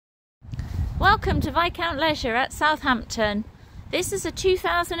Welcome to Viscount Leisure at Southampton. This is a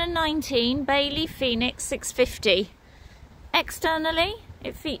 2019 Bailey Phoenix 650. Externally,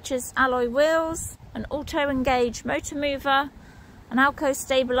 it features alloy wheels, an auto-engage motor mover, an Alco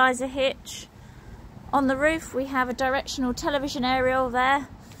stabiliser hitch. On the roof we have a directional television aerial there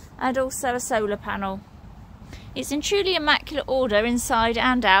and also a solar panel. It's in truly immaculate order inside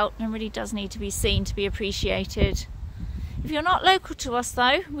and out and really does need to be seen to be appreciated. If you're not local to us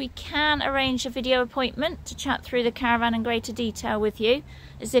though, we can arrange a video appointment to chat through the caravan in greater detail with you,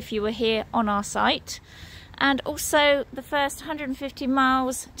 as if you were here on our site. And also the first 150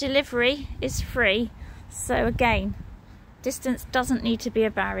 miles delivery is free, so again, distance doesn't need to be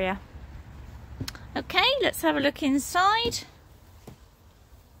a barrier. Okay, let's have a look inside.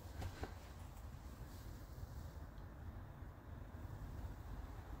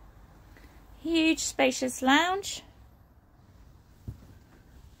 Huge spacious lounge.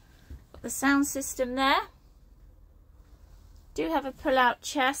 The sound system there. Do have a pull-out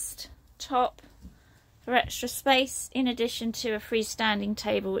chest top for extra space, in addition to a freestanding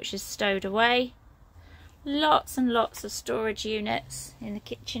table which is stowed away. Lots and lots of storage units in the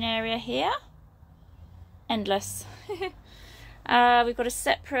kitchen area here. Endless. We've got a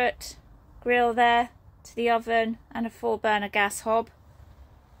separate grill there to the oven and a 4-burner gas hob.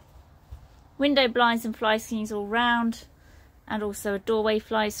 Window blinds and fly screens all round, and also a doorway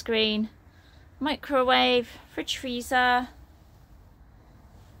fly screen, microwave, fridge freezer,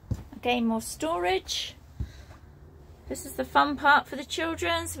 again more storage. This is the fun part for the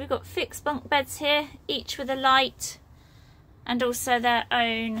children, so we've got fixed bunk beds here, each with a light and also their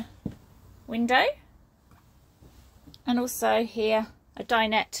own window, and also here a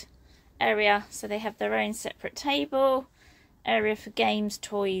dinette area, so they have their own separate table, area for games,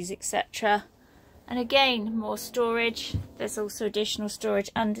 toys, etc. And again, more storage. There's also additional storage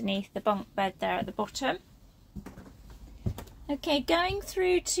underneath the bunk bed there at the bottom. Okay, going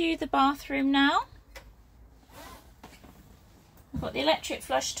through to the bathroom now. We've got the electric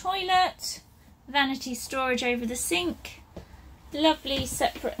flush toilet, vanity storage over the sink, lovely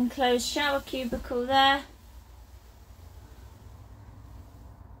separate enclosed shower cubicle there.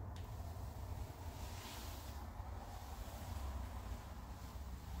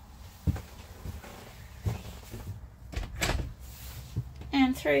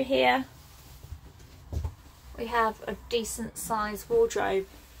 And through here we have a decent sized wardrobe.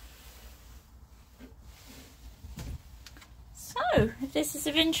 So if this is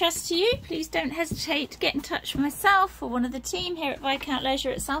of interest to you, please don't hesitate to get in touch with myself or one of the team here at Viscount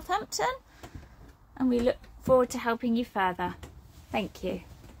Leisure at Southampton, and we look forward to helping you further. Thank you.